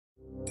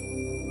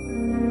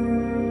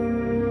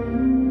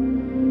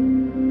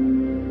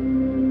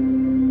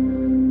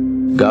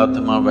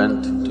Gautama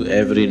went to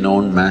every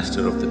known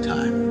master of the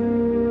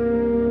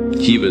time.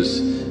 He was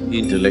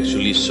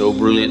intellectually so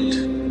brilliant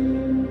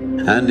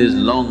and his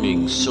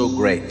longing so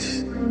great.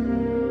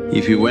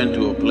 If he went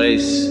to a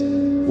place,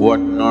 what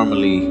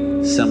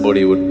normally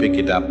somebody would pick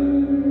it up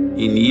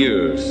in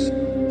years,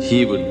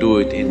 he would do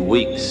it in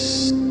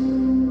weeks.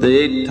 The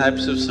 8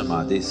 types of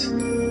samadhis,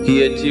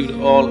 he achieved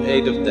all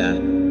 8 of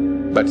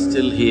them, but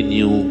still he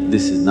knew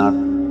this is not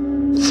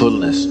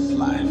fullness of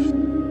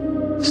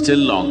life, still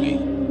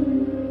longing.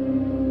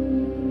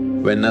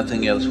 When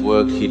nothing else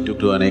worked, he took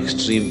to an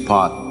extreme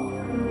path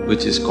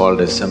which is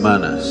called as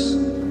samanas.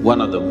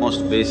 One of the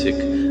most basic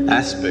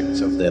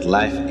aspects of their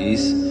life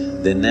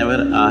is they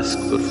never ask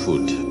for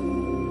food.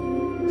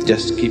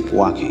 Just keep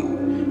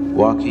walking,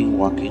 walking,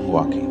 walking,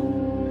 walking.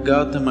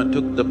 Gautama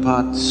took the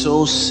path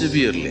so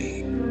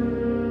severely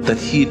that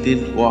he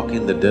didn't walk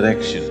in the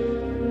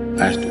direction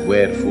as to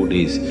where food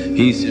is,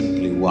 he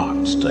simply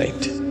walked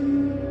straight.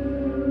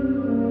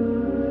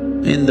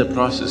 In the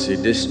process, he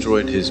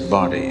destroyed his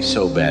body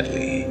so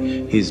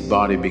badly, his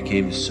body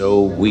became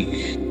so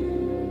weak.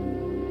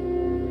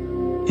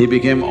 He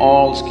became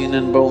all skin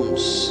and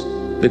bones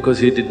because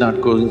he did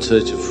not go in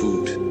search of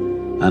food.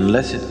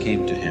 Unless it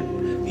came to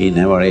him, he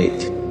never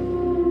ate.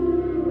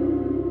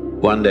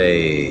 One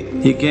day,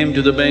 he came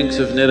to the banks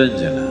of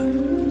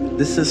Niranjana.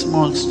 This is a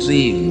small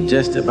stream,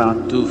 just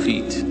about 2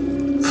 feet,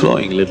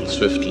 flowing a little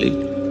swiftly.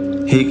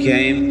 He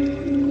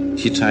came,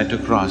 he tried to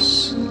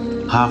cross.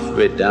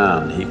 Halfway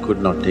down, he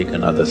could not take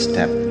another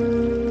step.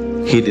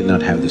 He did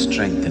not have the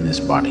strength in his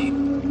body.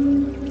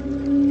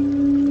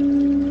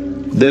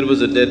 There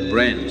was a dead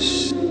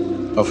branch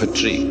of a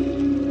tree.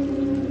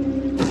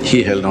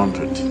 He held on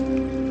to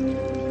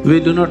it. We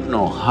do not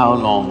know how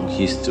long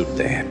he stood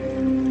there.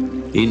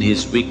 In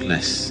his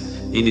weakness,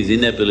 in his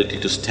inability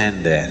to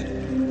stand there,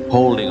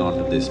 holding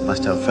on to this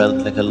must have felt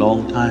like a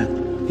long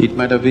time. It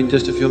might have been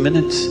just a few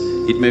minutes,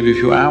 it may be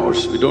a few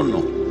hours, we don't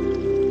know.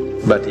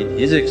 But in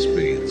his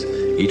experience,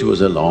 it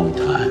was a long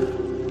time.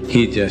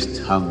 He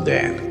just hung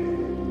there.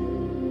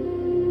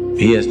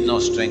 He has no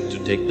strength to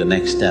take the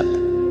next step,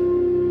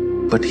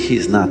 but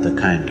he's not the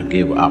kind to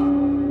give up.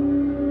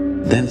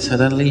 Then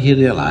suddenly he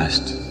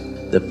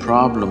realized the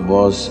problem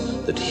was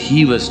that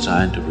he was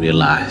trying to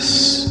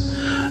realize,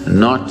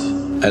 not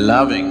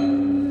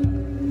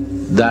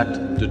allowing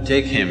that to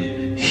take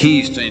him,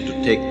 he is trying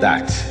to take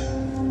that.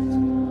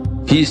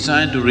 He is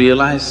trying to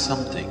realize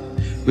something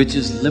which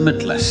is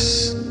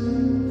limitless,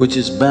 which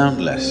is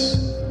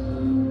boundless.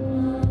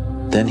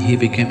 Then he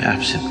became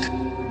absent.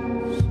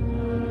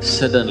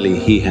 Suddenly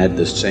he had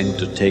the strength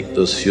to take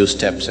those few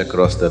steps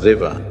across the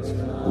river,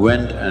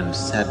 went and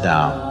sat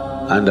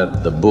down under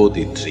the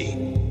Bodhi tree.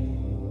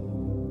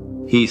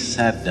 He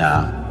sat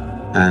down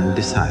and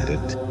decided,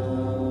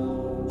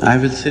 I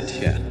will sit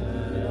here.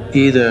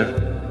 Either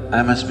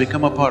I must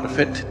become a part of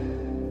it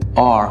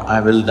or I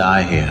will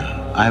die here.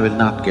 I will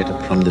not get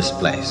up from this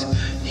place.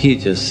 He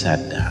just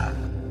sat down.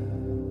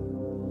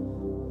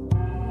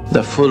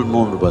 The full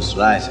moon was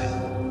rising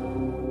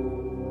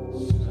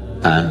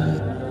and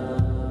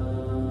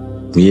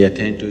he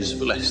attained to his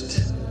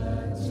fullest.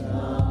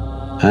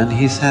 And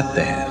he sat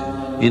there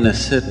in a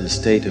certain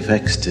state of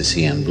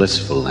ecstasy and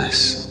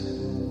blissfulness.